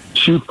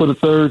shoot for the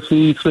 3rd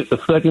seed, the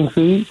 2nd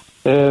seed,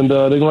 and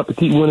they're going to have to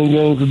keep winning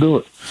games to do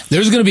it.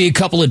 There's going to be a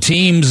couple of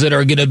teams that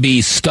are going to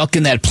be stuck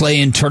in that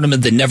play-in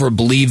tournament that never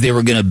believed they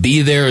were going to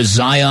be there.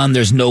 Zion,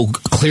 there's no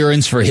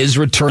clearance for his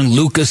return.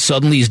 Lucas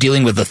suddenly is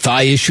dealing with a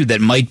thigh issue that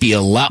might be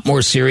a lot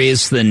more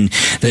serious than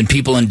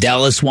people in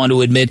Dallas want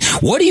to admit.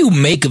 What do you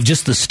make of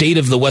just the state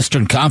of the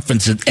Western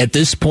Conference at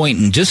this point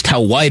and just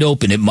how wide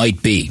open it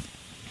might be?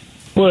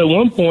 Well, at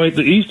one point,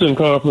 the Eastern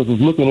Conference was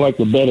looking like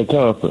the better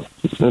conference.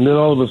 And then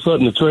all of a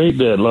sudden the trade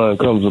deadline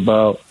comes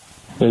about,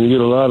 and you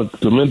get a lot of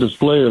tremendous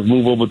players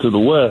move over to the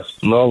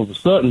West, and all of a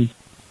sudden,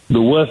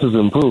 the West has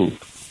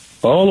improved.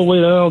 All the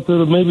way down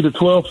to maybe the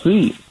 12th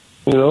seed,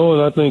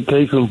 and I think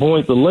case in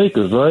point, the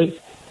Lakers, right?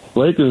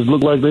 Lakers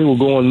looked like they were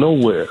going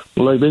nowhere,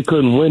 like they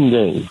couldn't win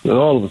games. And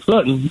all of a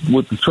sudden,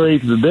 with the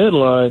trade to the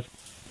deadline,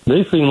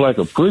 they seem like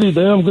a pretty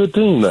damn good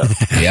team now.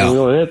 Yeah.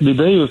 Anthony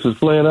Davis is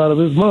playing out of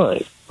his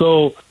mind.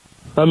 So,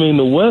 I mean,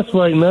 the West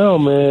right now,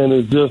 man,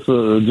 is just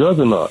a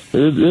juggernaut.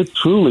 It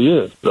truly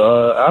is.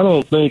 I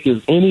don't think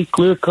it's any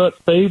clear-cut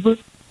favorite.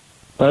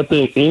 I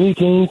think any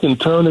team can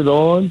turn it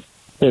on,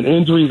 and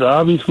injuries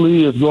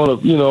obviously is going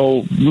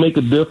to, make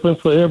a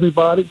difference for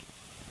everybody.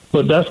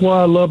 But that's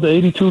why I love the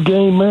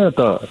 82-game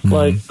marathon. Mm-hmm.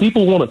 Like,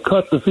 people want to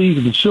cut the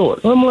season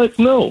short. I'm like,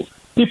 no.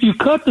 If you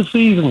cut the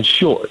season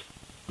short,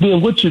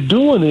 then what you're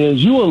doing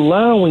is you're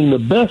allowing the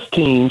best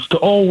teams to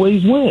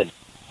always win.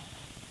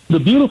 The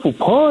beautiful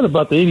part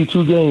about the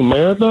 82-game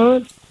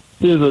marathon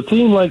is a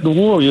team like the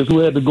Warriors, who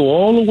had to go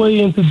all the way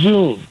into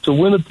June to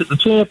win the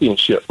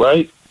championship,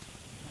 right?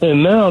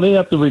 And now they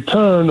have to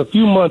return a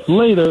few months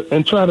later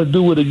and try to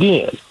do it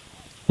again,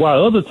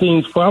 while other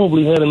teams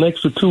probably had an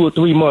extra 2 or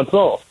 3 months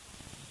off,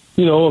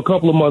 a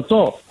couple of months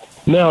off.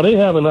 Now they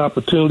have an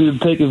opportunity to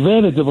take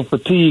advantage of a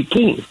fatigued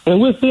team. And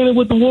we're seeing it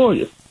with the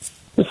Warriors.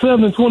 They're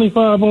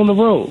 7-25 on the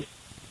road.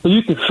 So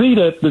you can see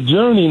that the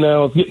journey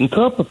now is getting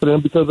tougher for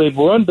them because they've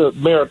run the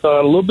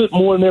marathon a little bit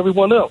more than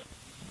everyone else.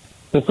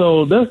 And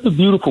so that's the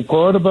beautiful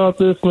part about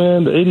this,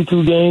 man, the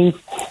 82 games.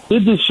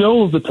 It just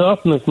shows the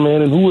toughness,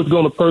 man, and who is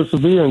going to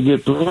persevere and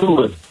get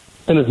through it.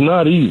 And it's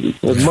not easy.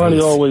 As Monty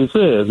always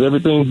says,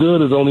 everything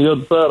good is on the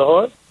other side of the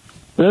heart.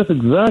 And that's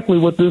exactly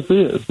what this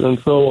is. And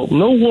so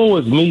no woe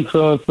is me,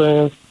 Suns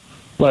fans.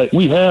 Like,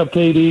 we have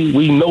KD.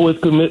 We know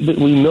his commitment.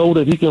 We know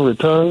that he can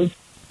return.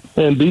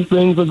 And these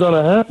things are going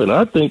to happen.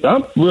 I think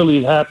I'm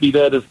really happy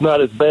that it's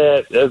not as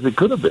bad as it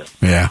could have been.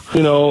 Yeah.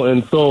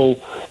 And so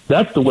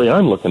that's the way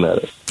I'm looking at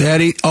it.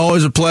 Eddie,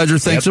 always a pleasure.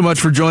 Thanks so much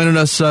for joining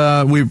us.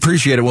 We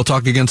appreciate it. We'll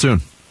talk again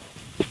soon.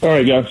 All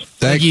right, guys.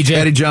 Thank you,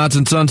 Eddie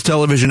Johnson.Sons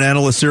television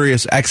analyst,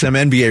 Sirius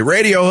XM NBA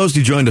radio host.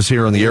 He joined us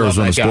here on the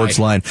Arizona Sports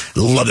Line.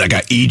 Love that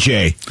guy.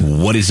 EJ,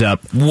 what is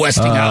up?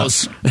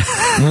 Westinghouse,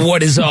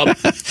 what is up?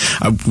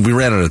 We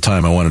ran out of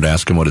time. I wanted to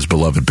ask him what his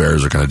beloved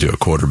Bears are going to do at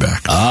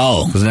quarterback.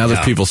 Oh, because now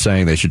there's people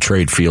saying they should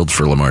trade Fields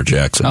for Lamar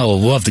Jackson. Oh,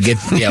 we'll have to get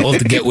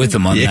with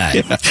them on that.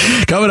 Yeah.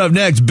 Coming up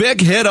next,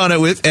 Bick hit on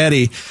it with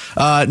Eddie.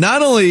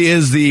 Not only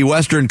is the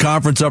Western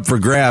Conference up for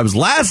grabs,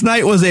 last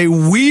night was a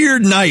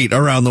weird night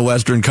around the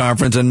Western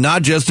Conference, and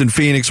not just in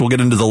Phoenix. We'll get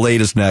into the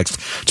latest next.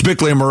 It's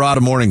Bickley&Marotta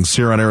mornings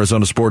here on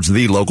Arizona Sports,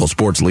 the local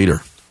sports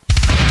leader.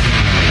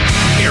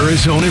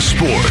 Arizona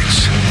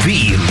Sports,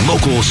 the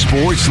local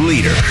sports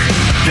leader.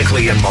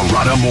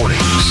 Bickley&Marotta mornings.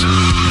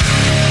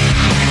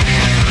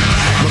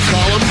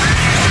 McCollum,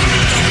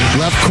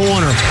 left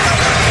corner.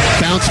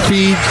 Bounce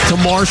feed to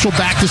Marshall,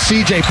 back to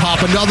CJ.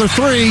 Pop another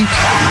three.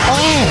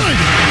 Oh!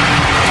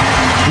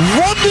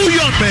 Rumble,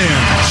 young man.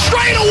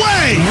 Straight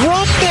away.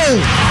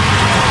 Rumble.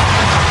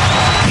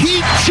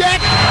 Heat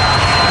check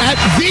at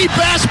the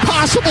best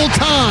possible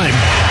time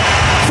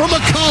from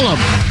McCollum.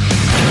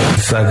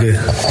 It's not good.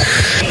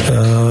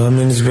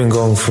 It's been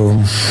going for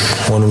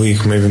 1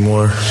 week, maybe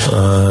more.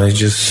 I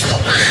just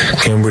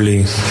can't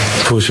really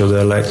push up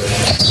that leg.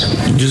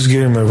 Just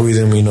getting my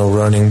rhythm,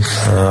 running.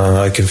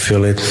 I can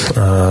feel it,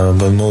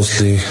 but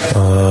mostly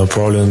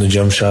probably on the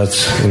jump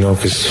shots,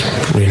 because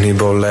we need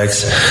both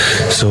legs.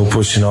 So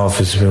pushing off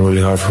has been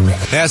really hard for me.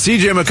 Yeah,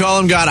 CJ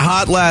McCollum got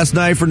hot last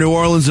night for New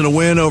Orleans in a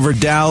win over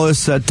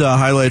Dallas. That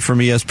highlight from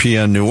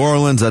ESPN New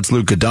Orleans. That's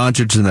Luka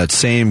Doncic in that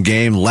same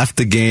game. Left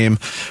the game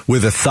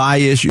with a thigh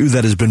issue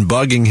that has been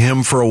bugging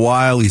him for a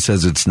while. He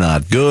says it's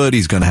not good.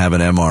 He's going to have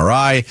an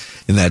MRI.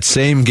 In that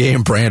same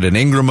game, Brandon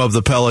Ingram of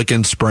the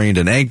Pelicans sprained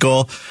an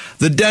ankle.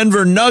 The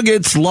Denver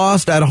Nuggets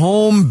lost at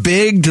home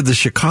big to the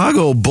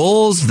Chicago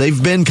Bulls.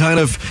 They've been kind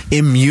of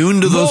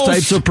immune to those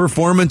types of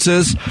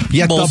performances.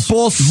 Yet the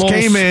Bulls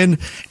came in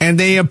and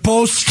they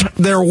imposed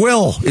their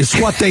will, is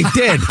what they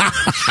did.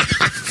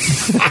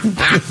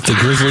 The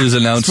Grizzlies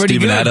announced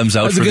Steven Adams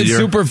out for the year.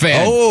 Super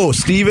fan. Oh,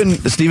 Steven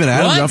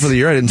Adams out for the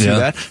year. I didn't see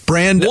that.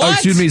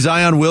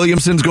 Zion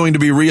Williamson's going to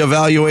be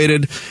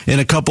reevaluated in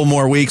a couple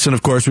more weeks. And,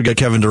 of course, we got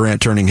Kevin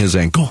Durant turning his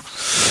ankle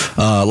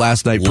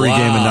last night pregame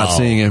and not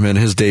seeing him in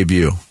his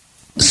debut.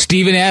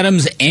 Steven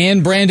Adams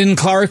and Brandon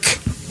Clark.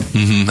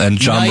 Mm-hmm. And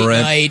John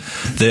Morant.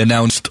 They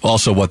announced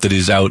also that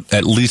he's out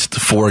at least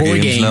four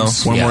games now.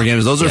 Four more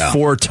games. Those are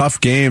 4 tough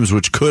games,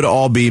 which could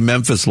all be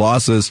Memphis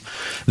losses.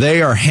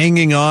 They are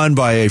hanging on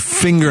by a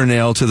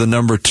fingernail to the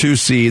number 2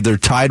 seed. They're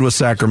tied with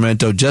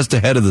Sacramento, just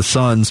ahead of the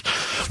Suns.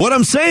 What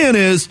I'm saying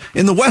is,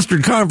 in the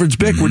Western Conference,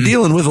 Bick, we're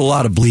dealing with a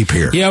lot of bleep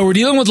here. Yeah, we're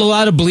dealing with a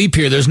lot of bleep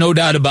here. There's no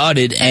doubt about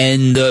it.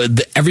 And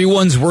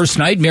everyone's worst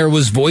nightmare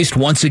was voiced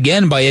once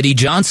again by Eddie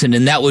Johnson,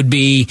 and that would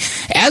be,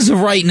 as of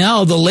right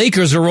now, the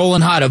Lakers are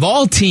rolling hot. Of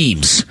all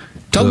teams,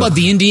 talk about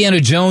the Indiana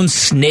Jones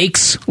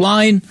Snakes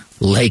line,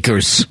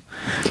 Lakers.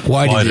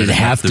 Why did it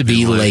have to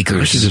be Lakers?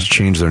 They should just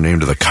change their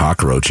name to the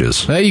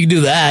Cockroaches. Well, you can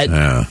do that.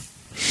 Yeah.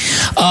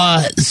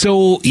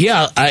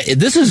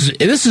 This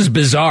is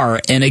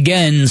bizarre. And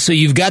again, so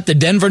you've got the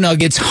Denver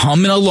Nuggets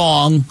humming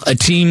along, a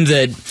team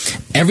that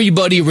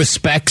everybody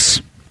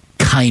respects,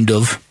 kind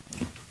of.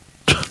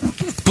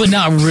 But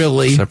not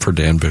really. Except for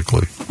Dan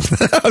Bickley.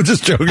 I'm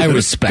just joking. I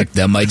respect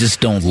them. I just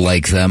don't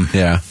like them.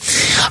 Yeah.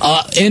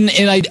 And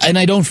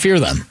I don't fear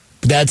them.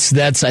 That's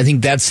I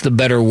think that's the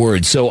better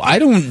word. So I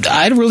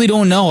really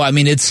don't know. I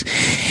mean,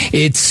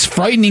 it's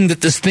frightening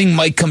that this thing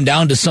might come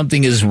down to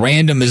something as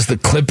random as the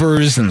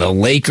Clippers and the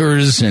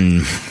Lakers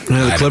and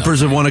the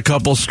Clippers have won a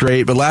couple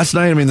straight, but last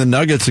night, the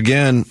Nuggets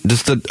again,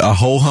 just a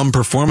ho-hum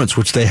performance,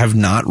 which they have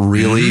not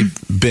really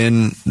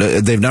been.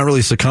 They've not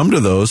really succumbed to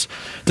those.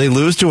 They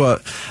lose to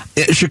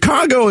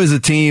Chicago is a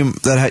team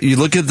that you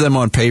look at them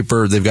on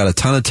paper. They've got a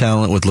ton of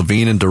talent with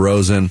LaVine and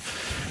DeRozan.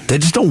 They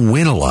just don't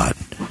win a lot.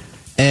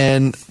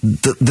 And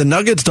the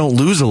Nuggets don't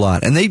lose a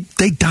lot. And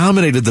they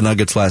dominated the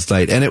Nuggets last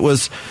night. And it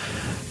was,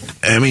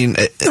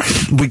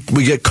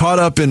 we get caught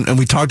up in, and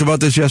we talked about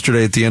this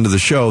yesterday at the end of the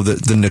show,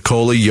 the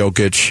Nikola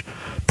Jokic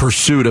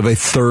pursuit of a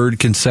 3rd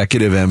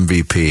consecutive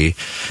MVP.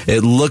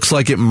 It looks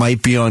like it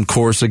might be on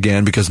course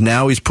again because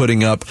now he's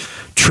putting up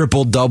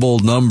triple-double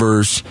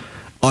numbers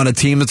on a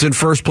team that's in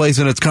first place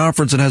in its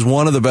conference and has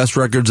one of the best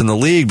records in the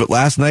league. But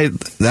last night,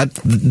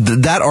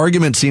 that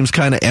argument seems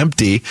kind of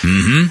empty.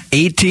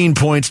 18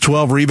 points,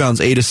 12 rebounds,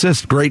 8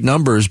 assists. Great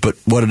numbers, but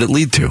what did it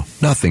lead to?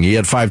 Nothing. He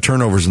had 5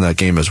 turnovers in that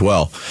game as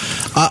well.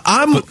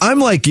 I'm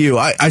like you.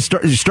 I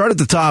start at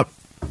the top.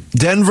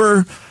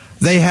 Denver,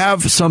 they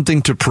have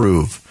something to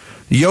prove.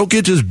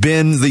 Jokic has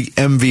been the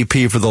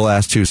MVP for the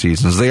last 2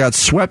 seasons. They got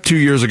swept 2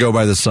 years ago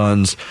by the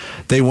Suns.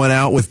 They went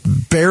out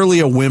with barely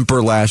a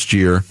whimper last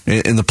year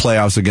in the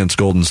playoffs against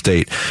Golden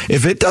State.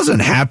 If it doesn't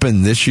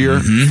happen this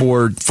year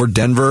for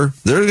Denver,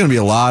 there's going to be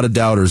a lot of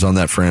doubters on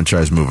that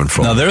franchise moving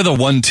forward. Now, they're the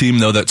one team,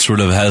 though, that sort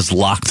of has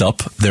locked up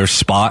their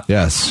spot.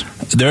 Yes.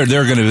 They're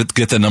going to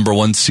get the number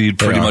 1 seed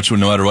pretty much no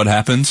matter what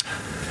happens.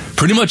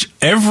 Pretty much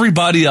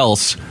everybody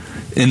else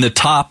in the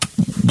top,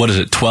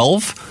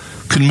 12?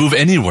 could move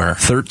anywhere.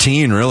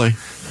 13, really.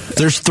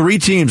 There's 3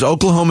 teams,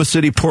 Oklahoma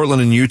City,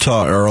 Portland, and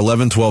Utah, are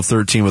 11, 12,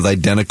 13 with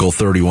identical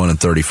 31 and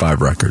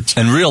 35 records.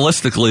 And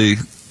realistically,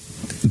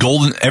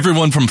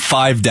 everyone from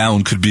 5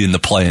 down could be in the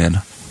play-in.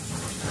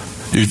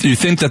 You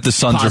think that the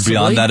Suns are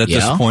beyond that at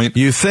this point?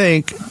 You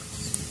think,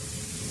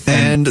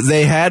 and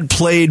they had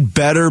played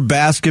better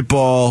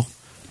basketball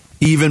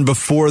even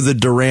before the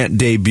Durant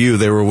debut.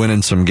 They were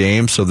winning some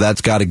games, so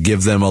that's got to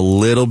give them a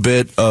little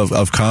bit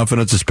of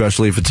confidence,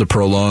 especially if it's a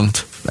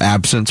prolonged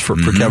absence for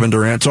Kevin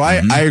Durant. So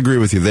I agree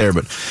with you there.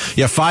 But,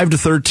 5 to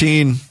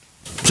 13,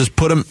 just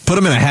put them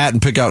in a hat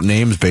and pick out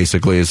names,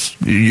 basically.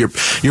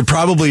 You're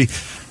probably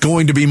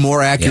going to be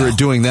more accurate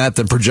doing that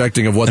than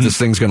projecting of what this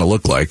thing's going to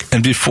look like.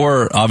 And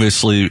before,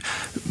 obviously,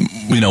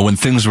 when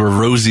things were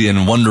rosy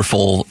and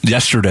wonderful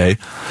yesterday,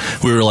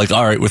 we were like,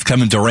 all right, with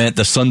Kevin Durant,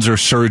 the Suns are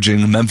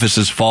surging, Memphis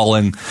is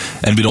falling,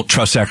 and we don't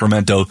trust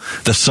Sacramento.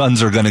 The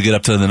Suns are going to get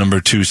up to the number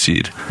 2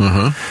 seed.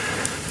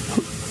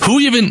 Who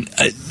even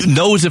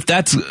knows if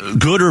that's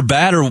good or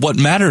bad or what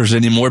matters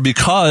anymore,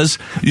 because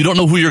you don't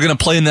know who you're going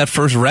to play in that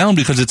first round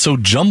because it's so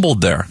jumbled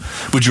there.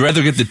 Would you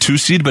rather get the 2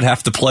 seed but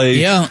have to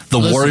play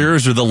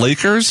Warriors or the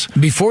Lakers?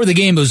 Before the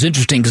game, it was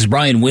interesting because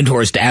Brian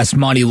Windhorst asked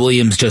Monty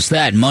Williams just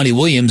that. Monty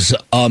Williams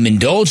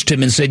indulged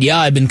him and said,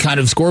 I've been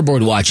kind of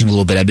scoreboard watching a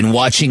little bit. I've been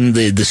watching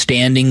the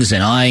standings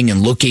and eyeing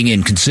and looking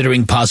and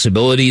considering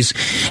possibilities.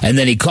 And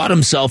then he caught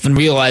himself and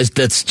realized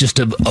that's just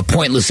a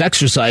pointless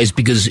exercise,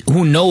 because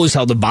who knows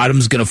how the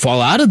bottom's going to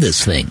fall out of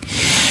this thing.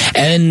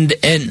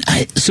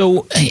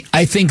 So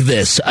I think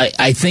this.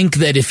 I think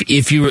that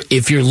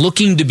if you're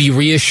looking to be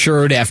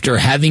reassured after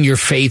having your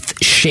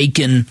faith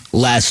shaken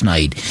last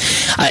night,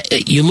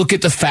 you look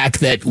at the fact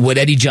that what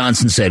Eddie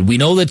Johnson said. We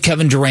know that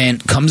Kevin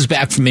Durant comes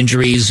back from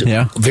injuries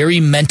very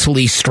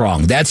mentally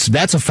strong. That's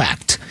a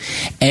fact.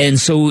 And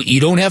so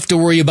you don't have to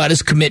worry about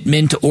his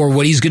commitment or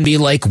what he's going to be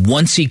like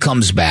once he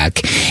comes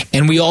back.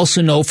 And we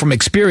also know from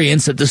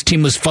experience that this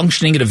team was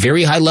functioning at a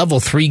very high level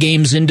 3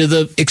 games into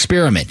the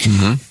experiment.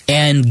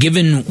 And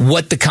given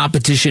what the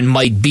competition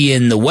might be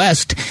in the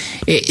West,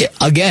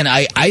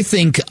 I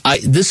think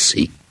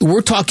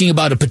we're talking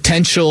about a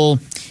potential.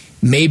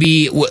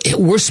 Maybe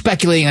we're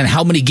speculating on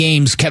how many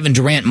games Kevin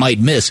Durant might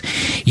miss.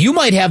 You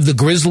might have the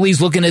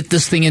Grizzlies looking at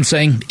this thing and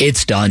saying,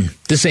 it's done.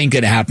 This ain't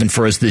going to happen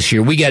for us this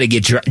year. We got to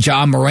get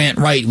Ja Morant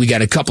right. We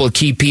got a couple of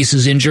key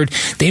pieces injured.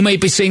 They might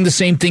be saying the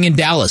same thing in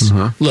Dallas.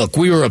 Look,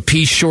 we were a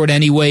piece short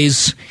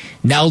anyways.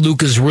 Now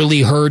Luka's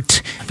really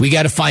hurt. We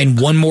got to find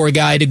one more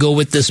guy to go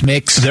with this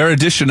mix. Their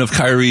addition of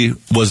Kyrie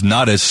was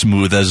not as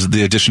smooth as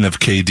the addition of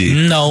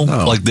KD. No.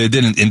 Like, they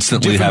didn't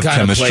instantly have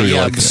chemistry.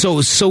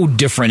 So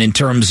different in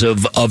terms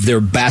of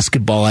their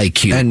basketball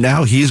IQ. And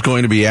now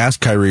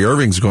Kyrie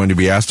Irving's going to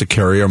be asked to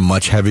carry a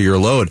much heavier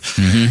load.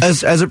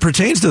 As it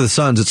pertains to the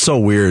Suns, it's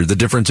so weird the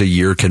difference a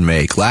year can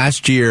make.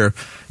 Last year,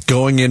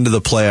 going into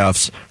the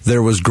playoffs,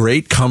 there was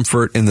great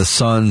comfort in the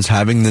Suns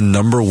having the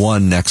number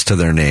 1 next to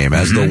their name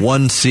as the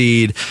 1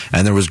 seed,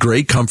 and there was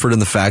great comfort in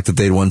the fact that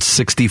they'd won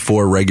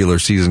 64 regular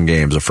season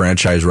games, a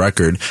franchise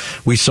record.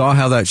 We saw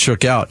how that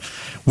shook out.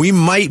 We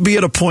might be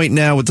at a point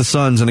now with the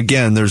Suns, and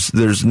again,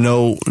 there's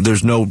no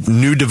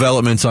new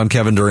developments on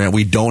Kevin Durant.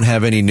 We don't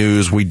have any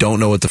news. We don't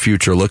know what the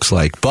future looks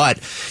like. But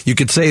you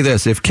could say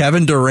this: if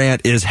Kevin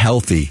Durant is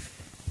healthy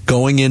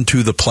going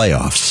into the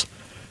playoffs,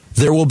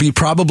 there will be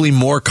probably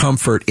more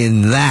comfort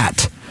in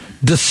that,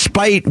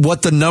 despite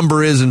what the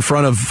number is in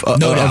front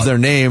of their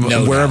name,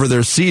 wherever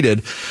they're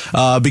seated,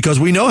 because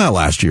we know how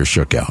last year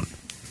shook out.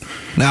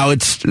 Now,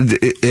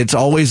 it's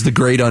always the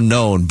great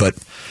unknown, but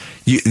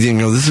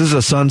this is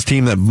a Suns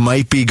team that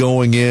might be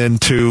going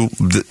into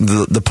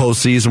the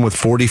postseason with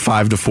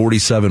 45 to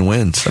 47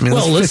 wins. I mean,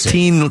 that's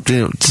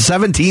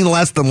 17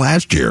 less than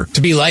last year.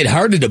 To be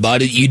lighthearted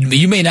about it,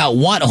 you may not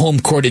want a home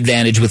court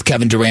advantage with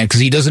Kevin Durant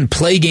because he doesn't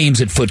play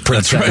games at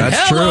Footprint Center.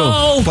 That's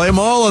true. Play them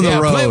all on the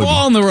road. Play them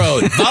all on the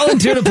road.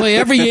 Volunteer to play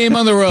every game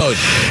on the road.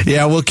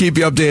 Yeah, we'll keep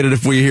you updated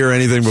if we hear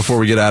anything before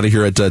we get out of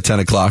here at 10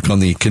 o'clock on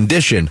the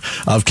condition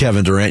of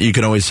Kevin Durant. You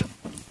can always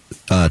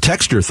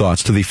text your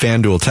thoughts to the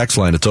FanDuel text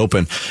line. It's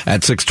open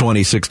at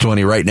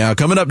 620 right now.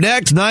 Coming up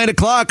next, 9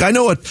 o'clock. I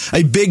know what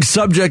a big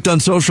subject on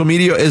social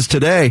media is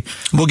today.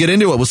 We'll get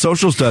into it with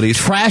social studies.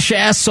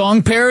 Trash-ass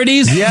song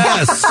parodies?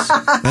 Yes.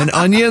 And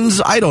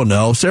onions? I don't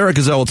know. Sarah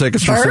Cazell will take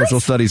us through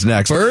social studies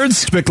next.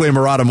 Birds? Bickley and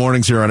Marotta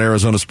mornings here on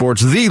Arizona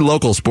Sports, the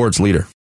local sports leader.